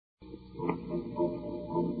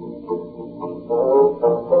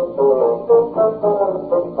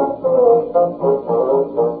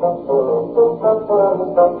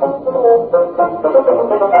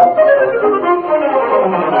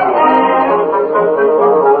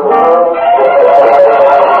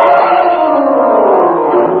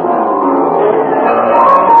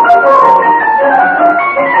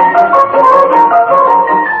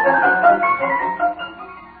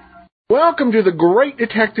Welcome to the Great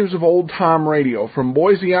Detectives of Old Time Radio. From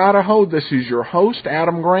Boise, Idaho, this is your host,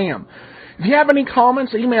 Adam Graham. If you have any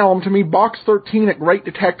comments, email them to me,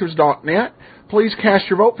 box13@greatdetectives.net. Please cast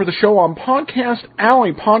your vote for the show on Podcast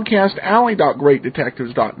Alley,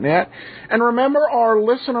 podcastalley.greatdetectives.net. And remember our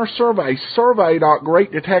listener survey,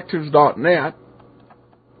 survey.greatdetectives.net.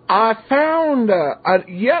 I found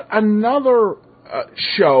yet another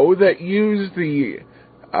show that used the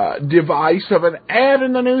device of an ad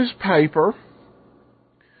in the newspaper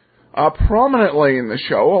prominently in the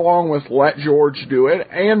show, along with Let George Do It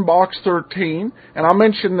and Box 13. And I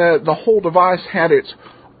mentioned that the whole device had its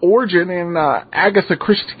origin in Agatha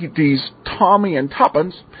Christie's Tommy and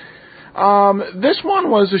Tuppence. This one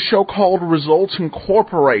was a show called Results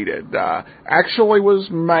Incorporated. Actually was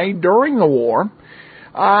made during the war.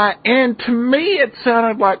 And to me it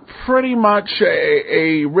sounded like pretty much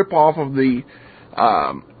a rip-off of the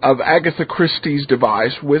of Agatha Christie's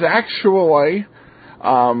device, with actually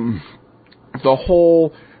the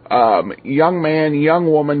whole young man,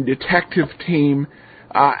 young woman detective team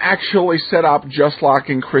actually set up just like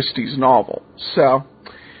in Christie's novel. So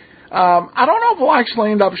I don't know if we'll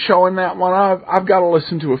actually end up showing that one. I've got to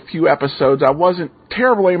listen to a few episodes. I wasn't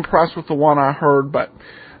terribly impressed with the one I heard, but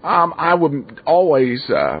I would always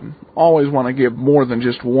want to give more than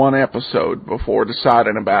just one episode before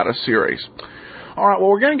deciding about a series. All right, well,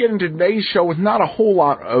 we're going to get into today's show with not a whole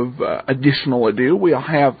lot of additional ado. We'll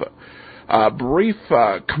have a brief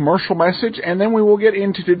commercial message, and then we will get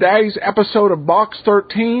into today's episode of Box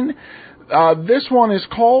 13. This one is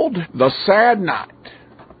called The Sad Night.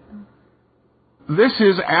 This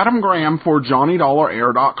is Adam Graham for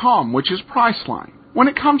JohnnyDollarAir.com, which is Priceline. When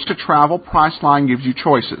it comes to travel, Priceline gives you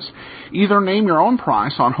choices. Either name your own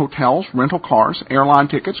price on hotels, rental cars, airline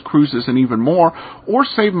tickets, cruises, and even more, or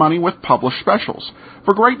save money with published specials.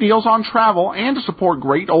 For great deals on travel and to support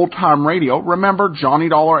great old-time radio, remember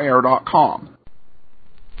JohnnyDollarAir.com.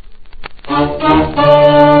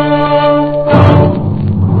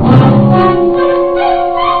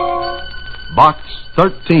 Box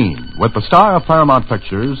 13, with the star of Paramount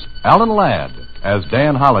Pictures, Alan Ladd, as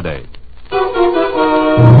Dan Holliday.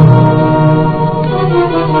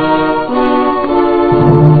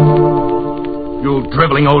 You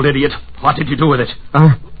dribbling old idiot. What did you do with it?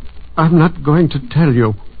 I'm not going to tell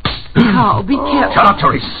you. Oh, be careful. Shut up,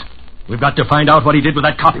 Therese. We've got to find out what he did with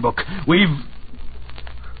that copybook.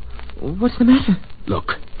 What's the matter?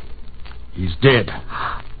 Look. He's dead.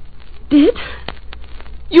 Dead?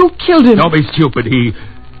 You killed him. Don't be stupid. He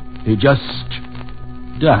just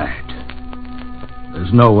died.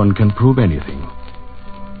 There's no one can prove anything.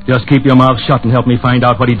 Just keep your mouth shut and help me find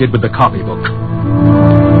out what he did with the copybook.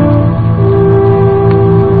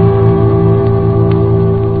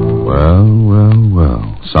 Well.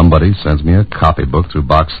 Somebody sends me a copybook through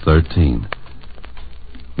Box 13.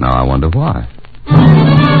 Now I wonder why.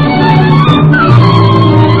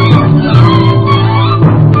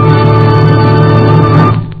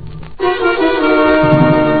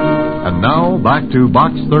 And now, back to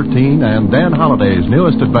Box 13 and Dan Holliday's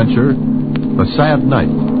newest adventure, The Sad Night.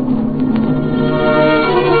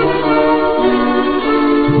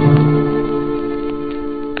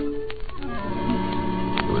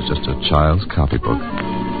 It was just a child's copybook,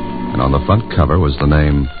 and on the front cover was the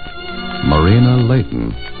name Marina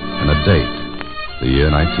Layton and a date, the year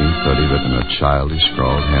 1930, written in a childish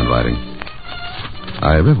scrawled handwriting.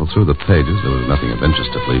 I riffled through the pages. There was nothing of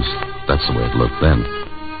interest, at least. That's the way it looked then.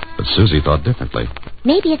 But Susie thought differently.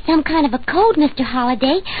 Maybe it's some kind of a code, Mr.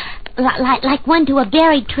 Holliday, like one to a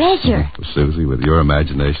buried treasure. Susie, with your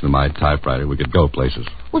imagination and my typewriter, we could go places.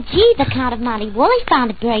 Well, gee, the Count of Monte Woolley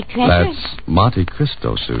found a buried treasure. That's Monte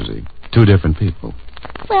Cristo, Susie. Two different people.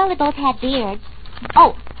 Well, they both had beards.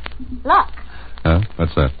 Oh, look. Huh?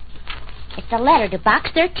 What's that? It's a letter to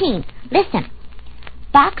Box 13. Listen.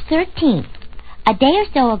 Box 13. A day or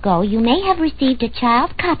so ago, you may have received a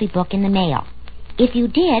child's copybook in the mail. If you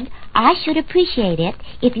did, I should appreciate it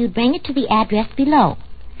if you'd bring it to the address below.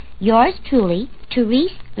 Yours truly,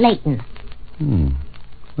 Therese Layton.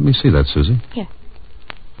 Let me see that, Susie. Here.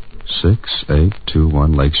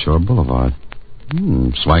 6821 Lakeshore Boulevard.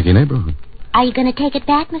 Swanky neighborhood. Are you going to take it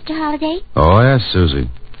back, Mr. Holliday? Oh, yes, Susie.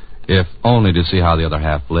 if only to see how the other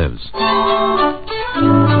half lives. So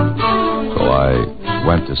I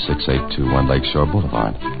went to 6821 Lakeshore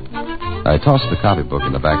Boulevard. I tossed the copybook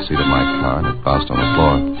in the back seat of my car, and it bounced on the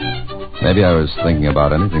floor. Maybe I was thinking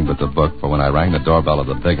about anything but the book, for when I rang the doorbell of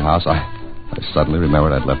the big house, I suddenly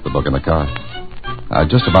remembered I'd left the book in the car. I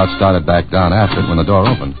just about started back down after it when the door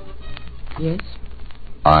opened. Yes?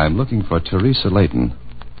 I'm looking for Teresa Layton.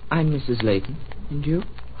 I'm Mrs. Layton. And you?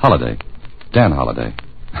 Holiday. Dan Holiday.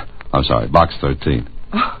 I'm sorry, box 13.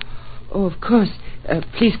 Oh, of course.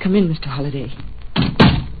 Please come in, Mr. Holliday.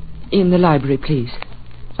 In the library, please.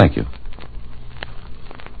 Thank you.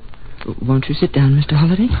 Won't you sit down, Mr.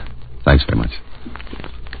 Holliday? Thanks very much.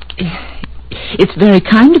 It's very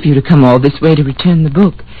kind of you to come all this way to return the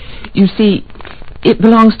book. You see, it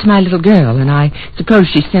belongs to my little girl, and I suppose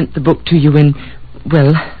she sent the book to you in,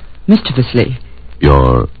 well, mischievously.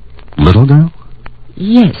 Your little girl?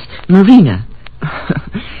 Yes, Marina.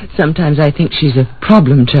 Sometimes I think she's a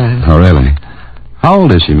problem child. Oh, really? How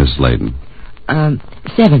old is she, Mrs. Layton?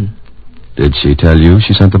 7. Did she tell you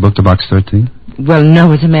she sent the book to box 13? Well,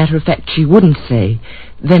 no, as a matter of fact, she wouldn't say.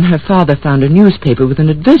 Then her father found a newspaper with an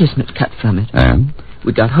advertisement cut from it. And?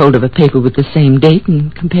 We got hold of a paper with the same date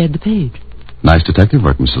and compared the page. Nice detective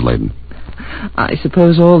work, Mrs. Layton. I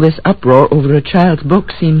suppose all this uproar over a child's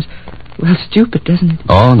book seems, well, stupid, doesn't it?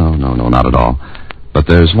 Oh, no, not at all. But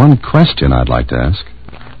there's one question I'd like to ask.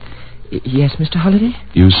 Yes, Mr. Holliday?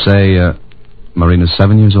 You say Marina's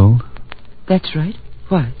 7 years old? That's right.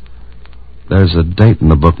 Why? There's a date in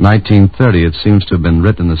the book, 1930. It seems to have been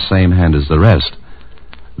written in the same hand as the rest.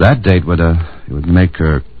 That date would make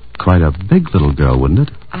her quite a big little girl, wouldn't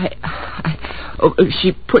it?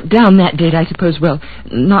 She put down that date, I suppose, well,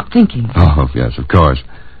 not thinking. Oh, yes, of course.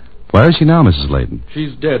 Where is she now, Mrs. Layton?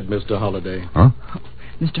 She's dead, Mr. Holliday. Huh?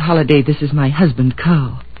 Mr. Holliday, this is my husband,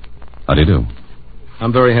 Carl. How do you do?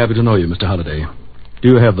 I'm very happy to know you, Mr. Holliday. Do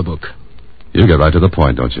you have the book? You get right to the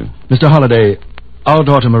point, don't you? Mr. Holliday, our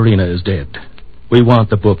daughter Marina is dead. We want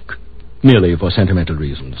the book merely for sentimental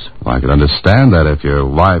reasons. Well, I could understand that if your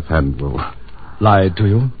wife hadn't... Well, lied to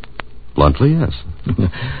you? Bluntly, yes.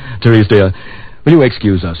 Therese, dear, will you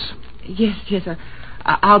excuse us? Yes,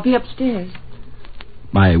 I'll be upstairs.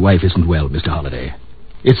 My wife isn't well, Mr. Holliday.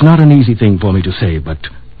 It's not an easy thing for me to say, but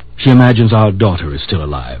she imagines our daughter is still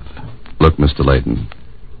alive. Look, Mr. Layton,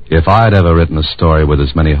 if I'd ever written a story with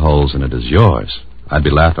as many holes in it as yours, I'd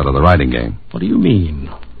be laughed out of the writing game. What do you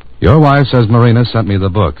mean? Your wife says Marina sent me the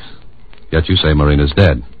book, yet you say Marina's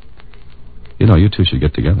dead. You know, you two should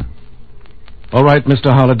get together. All right,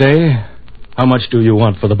 Mr. Holliday. How much do you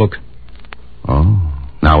want for the book? Oh,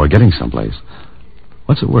 now we're getting someplace.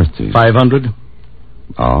 What's it worth to you? 500.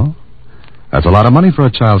 Oh? That's a lot of money for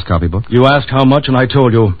a child's copybook. You asked how much, and I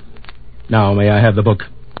told you. Now, may I have the book?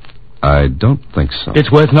 I don't think so.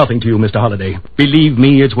 It's worth nothing to you, Mr. Holliday. Believe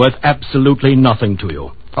me, it's worth absolutely nothing to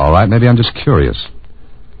you. All right, maybe I'm just curious.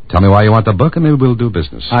 Tell me why you want the book, and maybe we'll do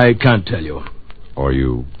business. I can't tell you. Or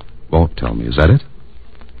you won't tell me, is that it?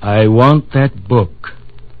 I want that book.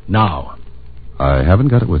 Now. I haven't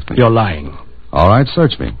got it with me. You're lying. All right,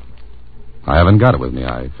 search me. I haven't got it with me.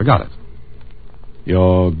 I forgot it.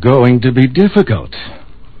 You're going to be difficult.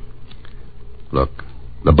 Look,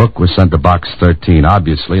 the book was sent to Box 13,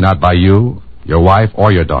 obviously not by you, your wife,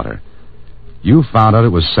 or your daughter. You found out it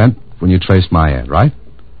was sent when you traced my ad, right?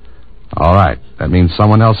 All right, that means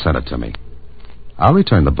someone else sent it to me. I'll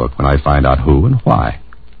return the book when I find out who and why.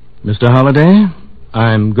 Mr. Holliday,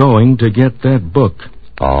 I'm going to get that book.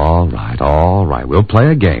 All right. We'll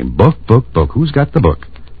play a game. Book. Who's got the book?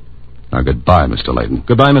 Now, goodbye, Mr. Layton.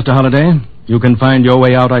 Goodbye, Mr. Holliday. You can find your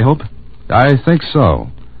way out, I hope? I think so.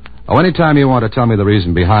 Oh, anytime you want to tell me the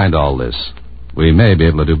reason behind all this, we may be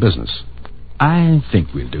able to do business. I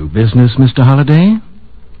think we'll do business, Mr. Holliday.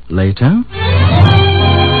 Later.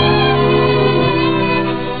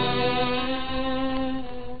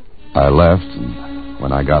 I left, and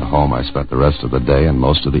when I got home, I spent the rest of the day and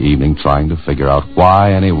most of the evening trying to figure out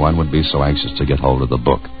why anyone would be so anxious to get hold of the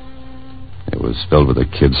book. It was filled with a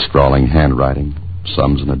kid's scrawling handwriting,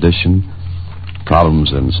 sums and addition,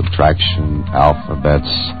 problems in subtraction, alphabets.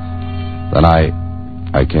 Then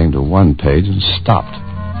I came to one page and stopped.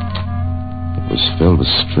 It was filled with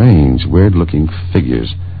strange, weird-looking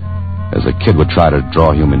figures, as a kid would try to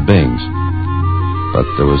draw human beings. But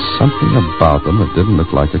there was something about them that didn't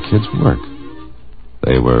look like a kid's work.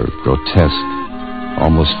 They were grotesque,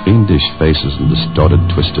 almost fiendish faces and distorted,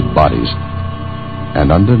 twisted bodies. And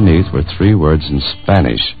underneath were 3 words in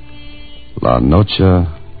Spanish: La Noche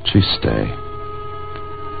Triste,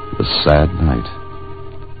 the sad night.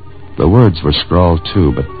 The words were scrawled,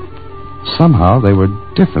 too, but somehow they were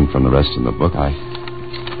different from the rest of the book. I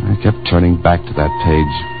I kept turning back to that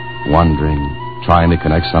page, wondering, trying to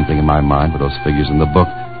connect something in my mind with those figures in the book.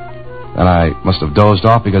 Then I must have dozed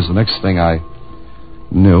off because the next thing I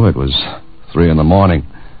knew, it was 3 a.m.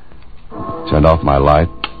 Turned off my light,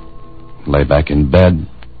 lay back in bed,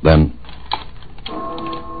 then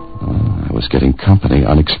I was getting company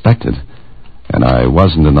unexpected, and I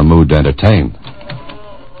wasn't in the mood to entertain.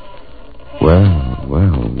 Well,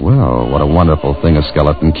 what a wonderful thing a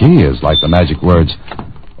skeleton key is, like the magic words,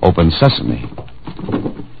 "Open Sesame."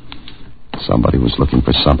 Somebody was looking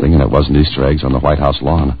for something, and it wasn't Easter eggs on the White House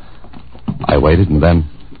lawn. I waited, and then...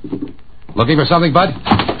 Looking for something, Bud?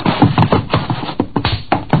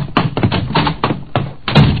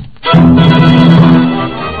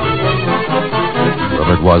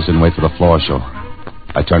 Whoever it was didn't wait for the floor show.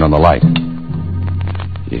 I turned on the light.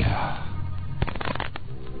 Yeah.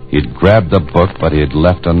 He'd grabbed the book, but he had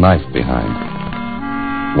left a knife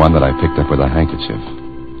behind. One that I picked up with a handkerchief.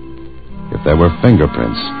 If there were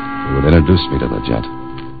fingerprints, it would introduce me to the gent.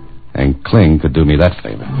 And Kling could do me that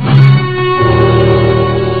favor.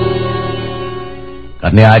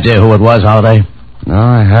 Got any idea who it was, Holiday? No,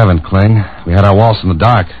 I haven't, Kling. We had our waltz in the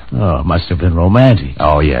dark. Oh, it must have been romantic.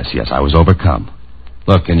 Oh, yes, I was overcome.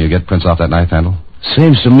 Look, can you get prints off that knife handle?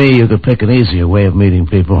 Seems to me you could pick an easier way of meeting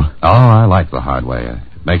people. Oh, I like the hard way. It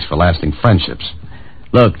makes for lasting friendships.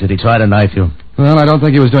 Look, did he try to knife you? Well, I don't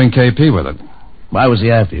think he was doing KP with it. Why was he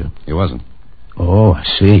after you? He wasn't. Oh, I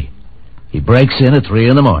see. He breaks in at 3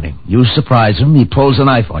 a.m. You surprise him, he pulls a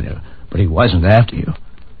knife on you. But he wasn't after you.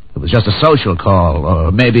 It was just a social call,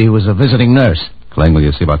 or maybe he was a visiting nurse. Kling, will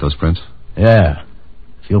you see about those prints? Yeah,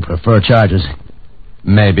 if you prefer charges.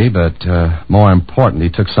 Maybe, but more important, he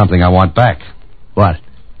took something I want back. What?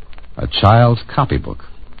 A child's copybook.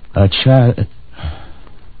 A child...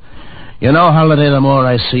 You know, Holiday, the more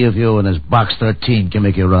I see of you and this Box 13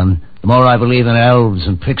 gimmick you run, the more I believe in elves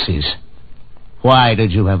and pixies. Why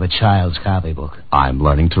did you have a child's copybook? I'm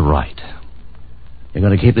learning to write. You're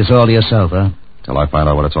going to keep this all to yourself, huh? Till I find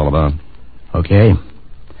out what it's all about. Okay.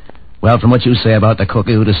 Well, from what you say about the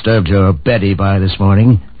cookie who disturbed your Betty by this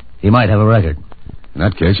morning, he might have a record. In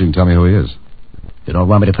that case, you can tell me who he is. You don't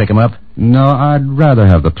want me to pick him up? No, I'd rather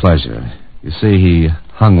have the pleasure. You see, he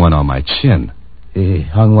hung one on my chin. He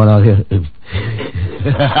hung one out here.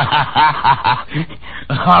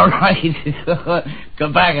 All right.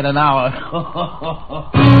 Come back in an hour.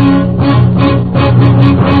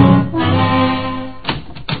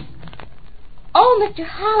 Oh, Mr.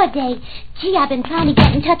 Holliday. Gee, I've been trying to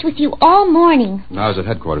get in touch with you all morning. I was at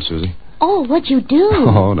headquarters, Susie. Oh, what'd you do?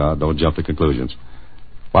 Oh, no, don't jump to conclusions.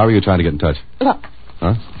 Why were you trying to get in touch? Look.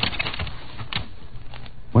 Huh?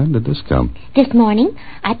 When did this come? This morning,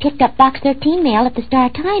 I picked up Box 13 mail at the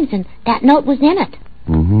Star-Times, and that note was in it.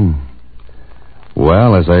 Mm-hmm.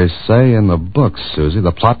 Well, as they say in the books, Susie,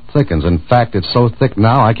 the plot thickens. In fact, it's so thick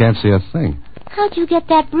now I can't see a thing. How'd you get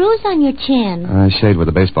that bruise on your chin? I shaved with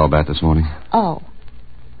a baseball bat this morning. Oh.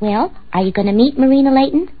 Well, are you going to meet Marina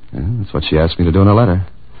Layton? Yeah, that's what she asked me to do in her letter.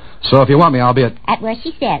 So if you want me, I'll be at... At where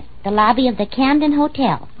she says, the lobby of the Camden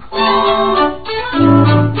Hotel.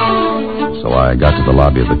 So I got to the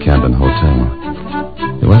lobby of the Camden Hotel.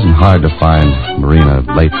 It wasn't hard to find Marina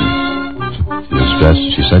Layton. She was dressed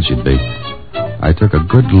as she said she'd be. I took a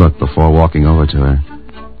good look before walking over to her.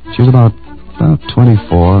 She was about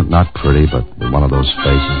 24, not pretty, but with one of those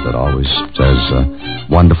faces that always says,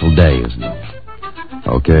 wonderful day, isn't it?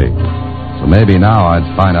 Okay, so maybe now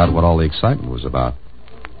I'd find out what all the excitement was about.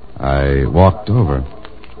 I walked over.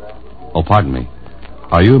 Oh, pardon me.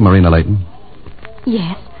 Are you Marina Layton?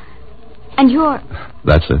 Yes. And you're...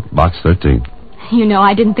 That's it, Box 13. You know,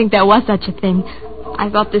 I didn't think there was such a thing. I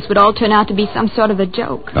thought this would all turn out to be some sort of a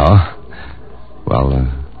joke. Oh? Well,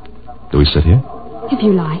 do we sit here? If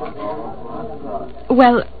you like.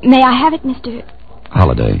 Well, may I have it, Mr...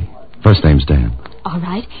 Holiday. First name's Dan. All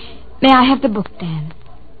right. May I have the book, Dan?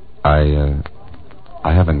 I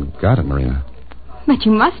haven't got it, Marina. But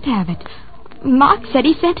you must have it. Mark said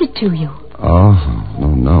he sent it to you. Oh,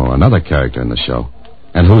 no. Another character in the show.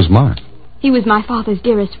 And who's Mark? He was my father's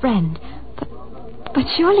dearest friend. But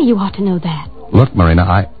surely you ought to know that. Look,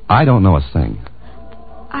 Marina, I don't know a thing.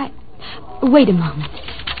 Wait a moment.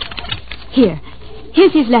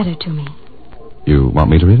 Here's his letter to me. You want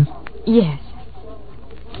me to read it? Yes.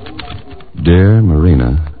 Dear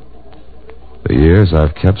Marina, for years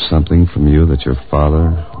I've kept something from you that your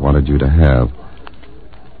father wanted you to have.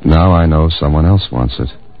 Now I know someone else wants it.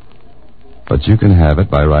 But you can have it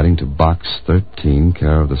by writing to Box 13,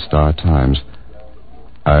 care of the Star-Times.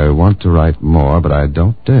 I want to write more, but I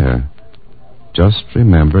don't dare. Just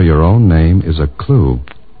remember your own name is a clue.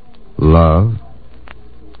 Love,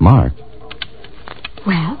 Mark.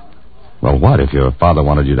 Well? Well, what? If your father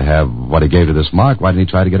wanted you to have what he gave to this Mark, why didn't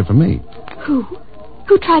he try to get it from me? Who?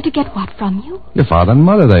 Who tried to get what from you? Your father and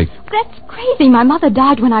mother, they... That's crazy. My mother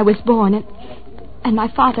died when I was born, and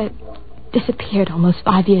my father disappeared almost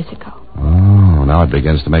 5 years ago. Oh, now it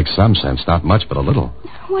begins to make some sense. Not much, but a little.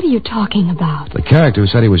 What are you talking about? The character who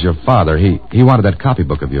said he was your father, he wanted that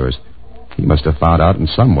copybook of yours. He must have found out in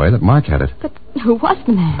some way that Mark had it. But who was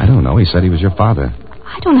the man? I don't know. He said he was your father.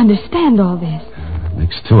 I don't understand all this.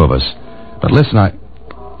 Makes two of us. But listen,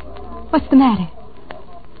 What's the matter?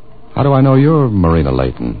 How do I know you're Marina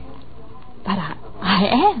Layton? But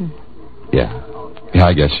I am. Yeah,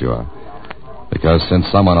 I guess you are. Because since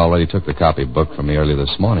someone already took the copybook from me early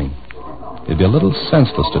this morning, it'd be a little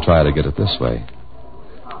senseless to try to get it this way.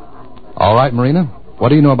 All right, Marina, what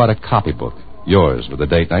do you know about a copybook? Yours, with the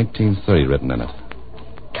date 1930 written in it.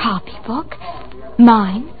 Copybook?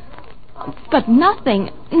 Mine? But nothing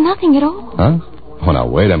at all. Huh? Oh, now,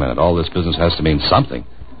 wait a minute. All this business has to mean something.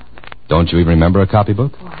 Don't you even remember a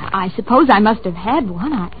copybook? Well, I suppose I must have had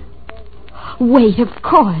one. Wait, of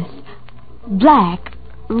course. Black,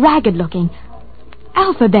 ragged-looking.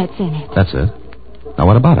 Alphabets in it. That's it. Now,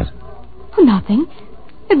 what about it? Oh, nothing.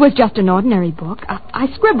 It was just an ordinary book. I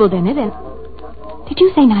scribbled in it and... Did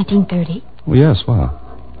you say 1930? Well, yes, well.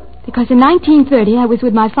 Because in 1930 I was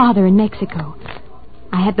with my father in Mexico.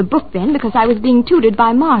 I had the book then because I was being tutored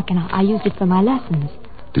by Mark, and I used it for my lessons.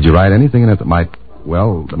 Did you write anything in it that might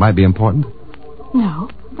be important? No,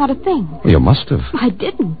 not a thing. Well, you must have. I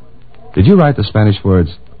didn't. Did you write the Spanish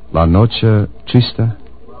words, La Noche Triste?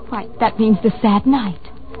 Why, that means the sad night.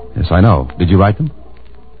 Yes, I know. Did you write them?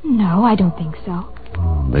 No, I don't think so.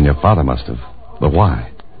 Then your father must have. But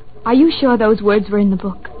why? Are you sure those words were in the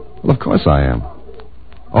book? Well, of course I am.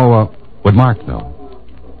 Oh, would Mark know?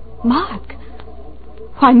 Mark?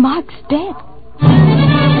 Why, Mark's dead.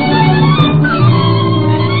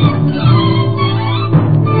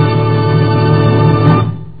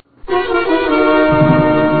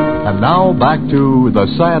 And now back to The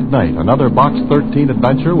Sad Night, another Box 13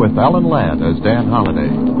 adventure with Alan Ladd as Dan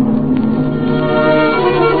Holliday.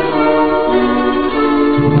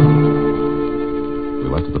 We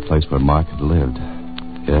went to the place where Mark had lived.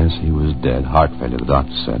 Yes, he was dead. Heart failure, the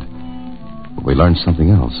doctor said. But we learned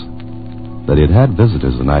something else. That he had had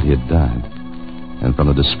visitors the night he had died. And from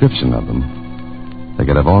the description of them, they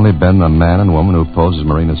could have only been the man and woman who posed as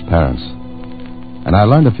Marina's parents. And I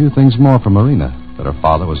learned a few things more from Marina. That her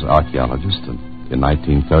father was an archaeologist, and in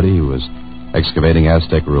 1930 he was excavating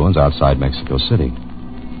Aztec ruins outside Mexico City.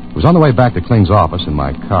 It was on the way back to Kling's office in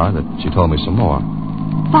my car that she told me some more.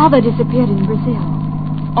 Father disappeared in Brazil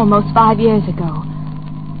almost 5 years ago.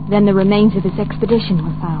 Then the remains of his expedition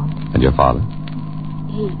were found. And your father?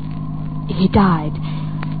 He died.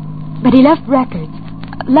 But he left records,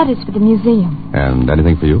 letters for the museum. And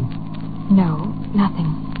anything for you? No, nothing.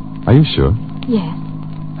 Are you sure? Yes.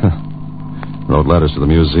 Wrote letters to the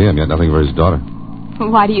museum, yet nothing for his daughter.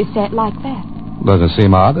 Why do you say it like that? Doesn't it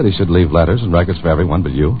seem odd that he should leave letters and records for everyone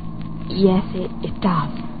but you? Yes, it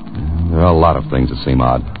does. There are a lot of things that seem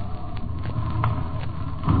odd.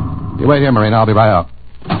 You wait here, Marina. I'll be right up.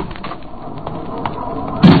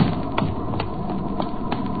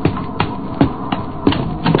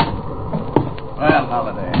 Well,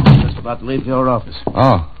 Holliday, just about to leave your office.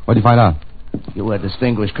 Oh, what'd you find out? You were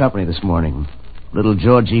distinguished company this morning. Little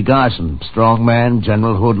George E. Garson, strong man,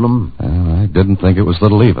 general hoodlum. Well, I didn't think it was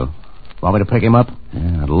little either. Want me to pick him up?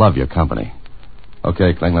 Yeah, I'd love your company.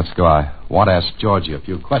 Okay, Kling, let's go. I want to ask Georgie a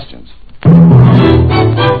few questions.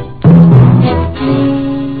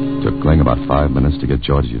 It took Kling about 5 minutes to get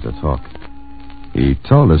Georgie to talk. He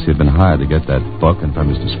told us he'd been hired to get that book, and from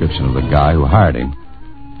his description of the guy who hired him,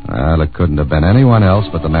 well, it couldn't have been anyone else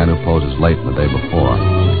but the man who posed as Layton the day before.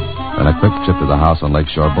 Then a quick trip to the house on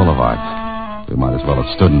Lakeshore Boulevard. We might as well have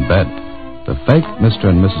stood in bed. The fake Mr.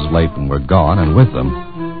 and Mrs. Layton were gone, and with them,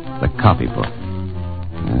 the copybook.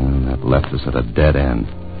 And that left us at a dead end.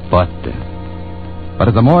 But dead. But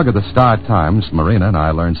at the morgue of the Star-Times, Marina and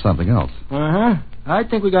I learned something else. Uh-huh. I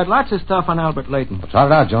think we got lots of stuff on Albert Layton. Well, trot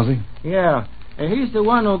it out, Jonesy. Yeah. He's the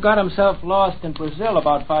one who got himself lost in Brazil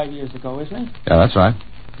about 5 years ago, isn't he? Yeah, that's right.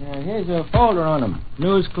 Here's a folder on him.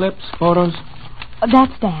 News clips, photos.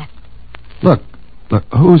 That's Dad. Look,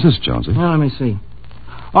 who's this, Jonesy? Well, let me see.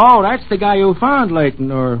 Oh, that's the guy who found Layton,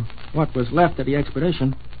 or what was left of the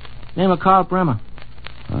expedition. Name of Carl Bremer.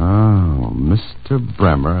 Oh, Mr.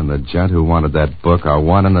 Bremer and the gent who wanted that book are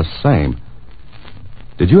one and the same.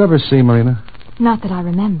 Did you ever see Marina? Not that I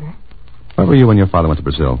remember. Where were you when your father went to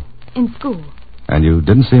Brazil? In school. And you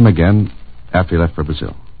didn't see him again after he left for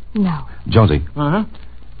Brazil? No. Jonesy. Uh-huh.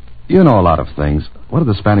 You know a lot of things. What are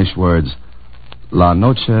the Spanish words La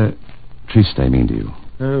Noche Triste mean to you?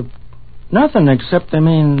 Nothing except they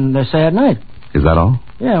mean the sad night. Is that all?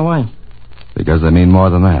 Yeah, why? Because they mean more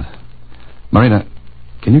than that. Marina,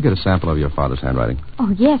 can you get a sample of your father's handwriting?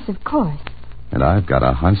 Oh, yes, of course. And I've got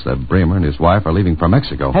a hunch that Bremer and his wife are leaving for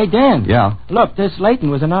Mexico. Hey, Dan. Yeah? Look, this Layton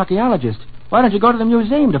was an archaeologist. Why don't you go to the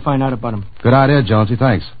museum to find out about him? Good idea, Jonesy,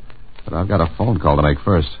 thanks. But I've got a phone call to make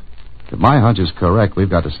first. If my hunch is correct, we've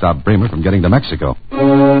got to stop Bremer from getting to Mexico.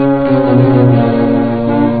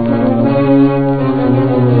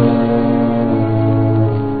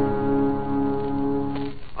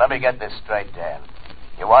 Let me get this straight, Dan.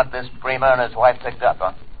 You want this Bremer and his wife picked up,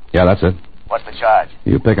 huh? Yeah, that's it. What's the charge?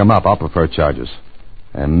 You pick them up. I'll prefer charges.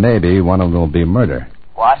 And maybe one of them will be murder.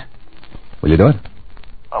 What? Will you do it?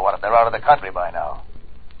 Well, what if they're out of the country by now?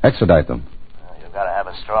 Extradite them. You've got to have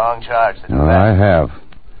a strong charge to do that. I have.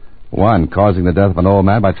 1, causing the death of an old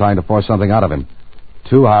man by trying to force something out of him.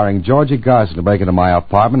 2, hiring Georgie Garson to break into my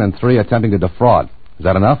apartment. And 3, attempting to defraud. Is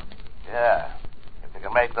that enough? Yeah. If you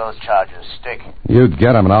can make those charges stick. You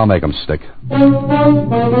get them and I'll make them stick.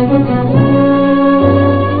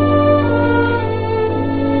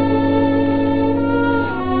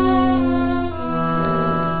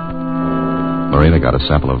 Marina got a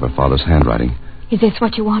sample of her father's handwriting. Is this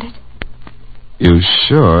what you wanted? You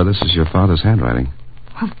sure this is your father's handwriting?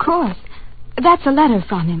 Of course. That's a letter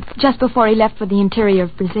from him, just before he left for the interior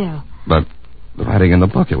of Brazil. But the writing in the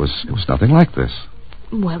book, it was nothing like this.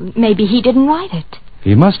 Well, maybe he didn't write it.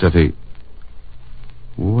 He must have.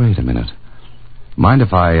 Wait a minute. Mind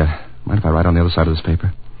if I write on the other side of this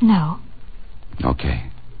paper? No.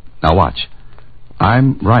 Okay. Now watch.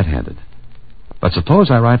 I'm right-handed. But suppose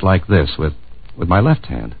I write like this with my left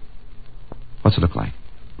hand. What's it look like?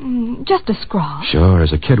 Just a scrawl. Sure,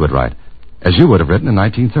 as a kid would write. As you would have written in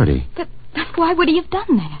 1930. But why would he have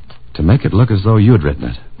done that? To make it look as though you'd written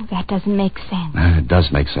it. That doesn't make sense. It does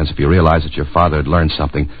make sense if you realize that your father had learned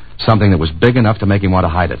something that was big enough to make him want to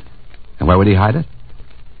hide it. And where would he hide it?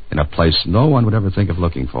 In a place no one would ever think of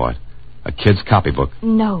looking for it. A kid's copybook.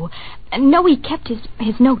 No, he kept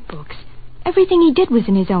his notebooks. Everything he did was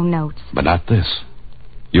in his own notes. But not this.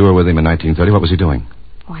 You were with him in 1930. What was he doing?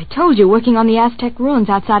 Oh, I told you, working on the Aztec ruins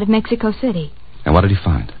outside of Mexico City. And what did he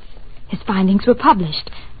find? His findings were published.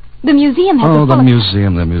 The museum has the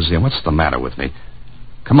museum. What's the matter with me?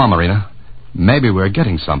 Come on, Marina. Maybe we're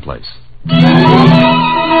getting someplace.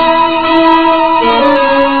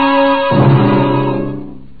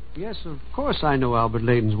 Yes, of course I know Albert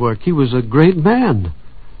Layton's work. He was a great man.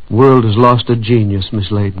 World has lost a genius,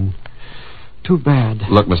 Miss Layton. Too bad.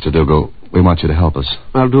 Look, Mr. Dougal, we want you to help us.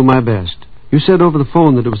 I'll do my best. You said over the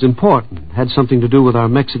phone that it was important. Had something to do with our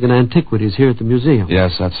Mexican antiquities here at the museum.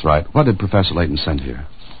 Yes, that's right. What did Professor Layton send here?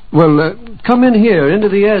 Well, come in here, into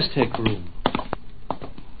the Aztec room.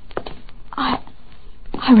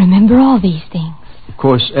 I remember all these things. Of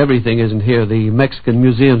course, everything isn't here. The Mexican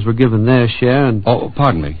museums were given their share and... Oh,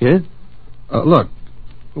 pardon me. Yes? Look.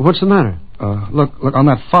 What's the matter? Look on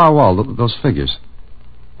that far wall, those figures.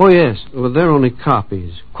 Oh, yes. Well, they're only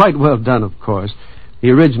copies. Quite well done, of course. The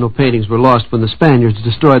original paintings were lost when the Spaniards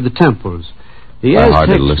destroyed the temples. The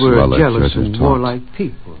Aztecs were jealous and more like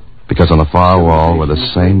people. Because on the far wall were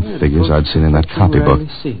the same figures I'd seen in that copybook.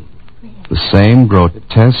 The same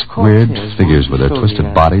grotesque, weird figures with their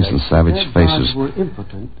twisted bodies and savage faces.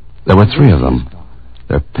 There were 3 of them.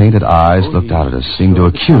 Their painted eyes looked out at us, seemed to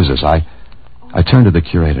accuse us. I turned to the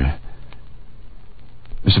curator.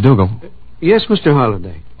 Mr. Dougal. Yes, Mr.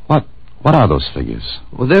 Holliday. What are those figures?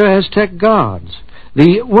 Well, they're Aztec gods.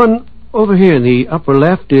 The one over here in the upper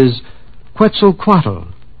left is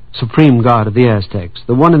Quetzalcoatl, supreme god of the Aztecs.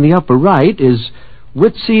 The one in the upper right is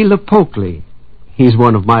Huitzilopochtli. He's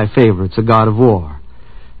one of my favorites, a god of war.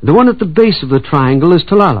 The one at the base of the triangle is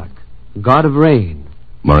Tlaloc, god of rain.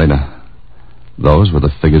 Marina, those were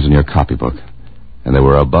the figures in your copybook, and they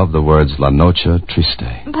were above the words La Noche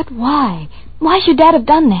Triste. But why? Why should Dad have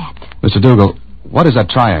done that? Mr. Dougal, what is that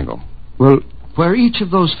triangle? Well, where each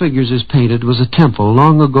of those figures is painted was a temple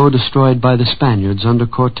long ago destroyed by the Spaniards under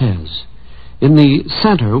Cortez. In the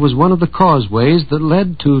center was one of the causeways that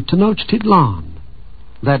led to Tenochtitlan.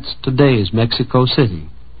 That's today's Mexico City.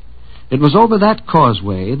 It was over that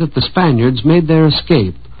causeway that the Spaniards made their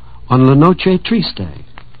escape on La Noche Triste.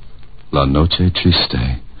 La Noche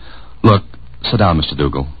Triste. Look, sit down, Mr.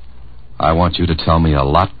 Dougal. I want you to tell me a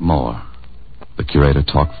lot more. The curator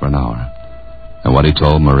talked for an hour. And what he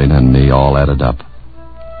told Marina and me all added up.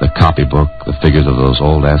 The copybook, the figures of those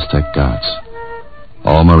old Aztec gods.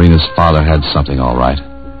 Oh, Marina's father had something all right.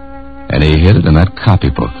 And he hid it in that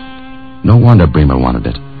copybook. No wonder Bremer wanted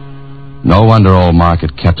it. No wonder old Mark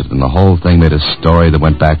had kept it, and the whole thing made a story that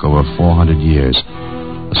went back over 400 years.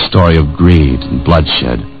 A story of greed and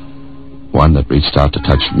bloodshed. One that reached out to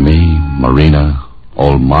touch me, Marina,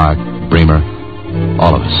 old Mark, Bremer,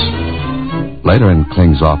 all of us. Later in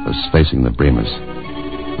Kling's office, facing the Bremers,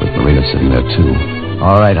 with Marina sitting there, too.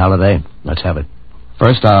 All right, Holiday. Let's have it.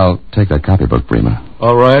 First, I'll take that copybook, Bremer.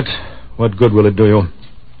 All right. What good will it do you?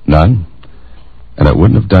 None. And it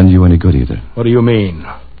wouldn't have done you any good either. What do you mean?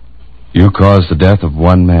 You caused the death of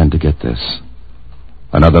one man to get this.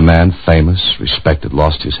 Another man, famous, respected,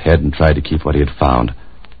 lost his head and tried to keep what he had found.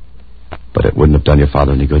 But it wouldn't have done your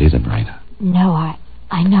father any good either, Marina. No,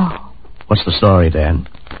 I know. What's the story, Dan?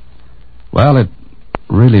 Well, it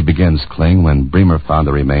really begins, Kling, when Bremer found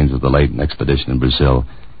the remains of the Leighton expedition in Brazil.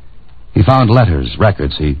 He found letters,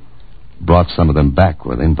 records. He brought some of them back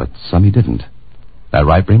with him, but some he didn't. That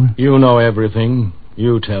right, Bremer? You know everything.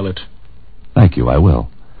 You tell it. Thank you, I will.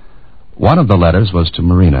 One of the letters was to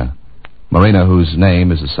Marina. Marina, whose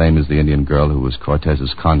name is the same as the Indian girl who was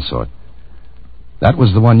Cortez's consort. That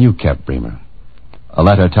was the one you kept, Bremer. A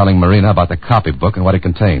letter telling Marina about the copybook and what it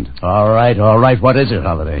contained. All right. What is it,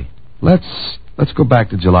 Holiday? Let's go back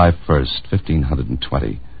to July 1st,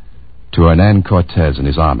 1520, to Hernan Cortez and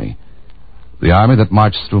his army. The army that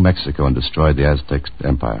marched through Mexico and destroyed the Aztec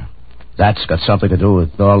Empire. That's got something to do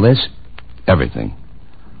with all this? Everything.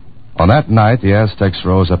 On that night, the Aztecs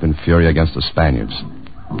rose up in fury against the Spaniards.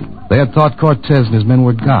 They had thought Cortez and his men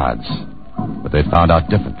were gods, but they found out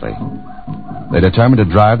differently. They determined to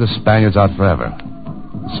drive the Spaniards out forever.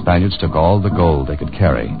 The Spaniards took all the gold they could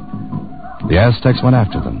carry. The Aztecs went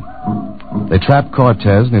after them. They trapped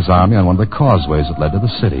Cortez and his army on one of the causeways that led to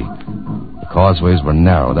the city. The causeways were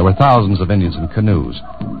narrow. There were thousands of Indians in canoes.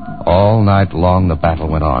 All night long the battle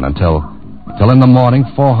went on until in the morning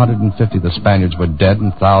 450 of the Spaniards were dead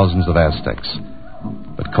and thousands of Aztecs.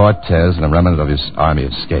 But Cortez and a remnant of his army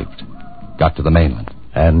escaped, got to the mainland.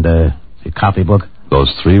 And the copybook?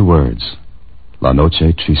 Those 3 words, La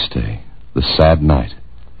Noche Triste, the sad night,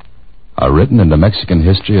 are written into Mexican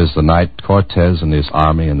history as the night Cortez and his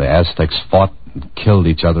army and the Aztecs fought and killed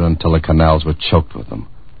each other until the canals were choked with them.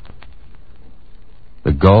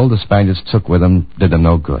 The gold the Spaniards took with them did them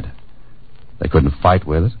no good. They couldn't fight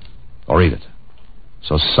with it or eat it.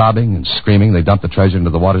 So sobbing and screaming, they dumped the treasure into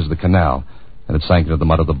the waters of the canal, and it sank into the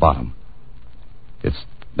mud of the bottom. It's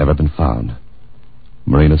never been found.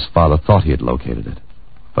 Marina's father thought he had located it.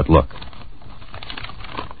 But look.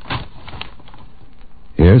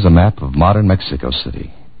 Here's a map of modern Mexico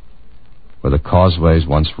City, where the causeways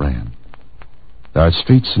once ran. There are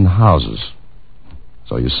streets and houses,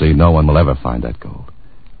 so you see no one will ever find that gold.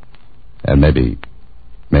 And maybe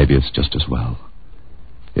it's just as well.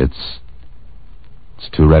 It's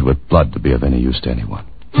too red with blood to be of any use to anyone.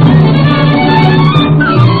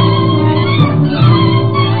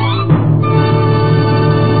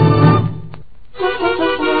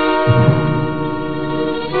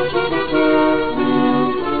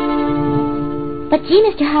 But gee,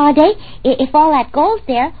 Mr. Holliday, if all that gold's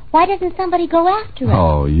there, why doesn't somebody go after it?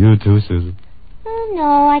 Oh, you too, Susan? Oh,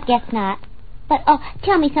 no, I guess not. But,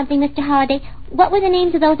 tell me something, Mr. Holliday. What were the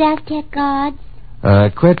names of those Aztec gods?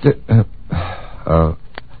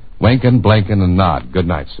 Winkin', Blinkin', and Nod. Good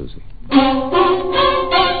night, Susie.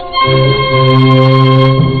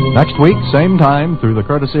 Next week, same time, through the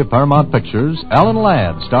courtesy of Paramount Pictures, Alan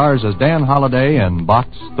Ladd stars as Dan Holliday in Box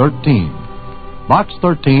 13. Box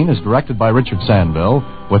 13 is directed by Richard Sandville,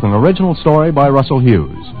 with an original story by Russell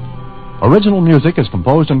Hughes. Original music is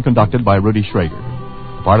composed and conducted by Rudy Schrager.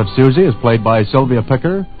 The part of Susie is played by Sylvia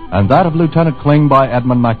Picker, and that of Lieutenant Kling by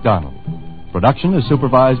Edmund MacDonald. Production is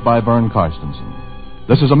supervised by Vern Karstensen.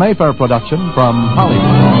 This is a Mayfair production from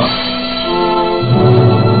Hollywood.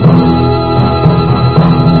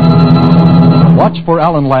 Watch for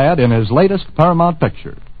Alan Ladd in his latest Paramount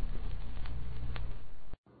picture.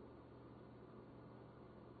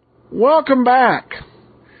 Welcome back.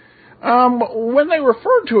 When they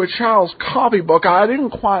referred to a child's copybook, I didn't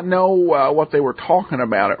quite know what they were talking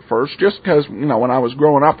about at first, just because, when I was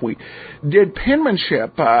growing up, we did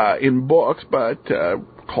penmanship in books, but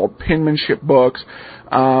called penmanship books,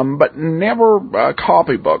 but never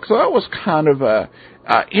copybooks. So that was kind of a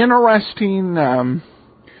interesting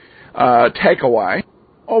takeaway.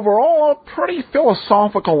 Overall, a pretty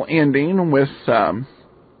philosophical ending with...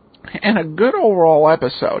 and a good overall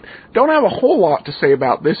episode. Don't have a whole lot to say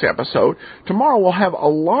about this episode. Tomorrow we'll have a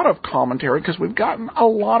lot of commentary because we've gotten a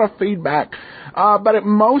lot of feedback, but it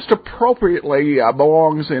most appropriately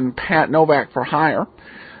belongs in Pat Novak for Hire.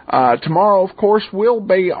 Tomorrow, of course, will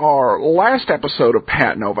be our last episode of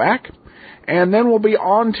Pat Novak, And then we'll be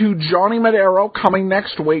on to Johnny Madero coming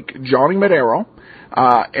next week. Johnny Madero,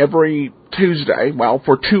 every Tuesday, well,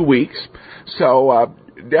 for 2 weeks. So,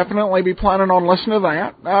 definitely be planning on listening to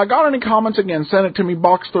that. Got any comments? Again, send it to me,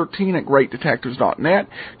 box13 at greatdetectives.net.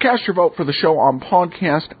 Cast your vote for the show on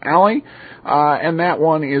Podcast Alley, and that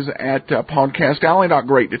one is at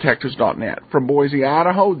podcastalley.greatdetectives.net. From Boise,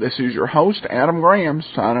 Idaho, this is your host, Adam Graham,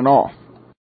 signing off.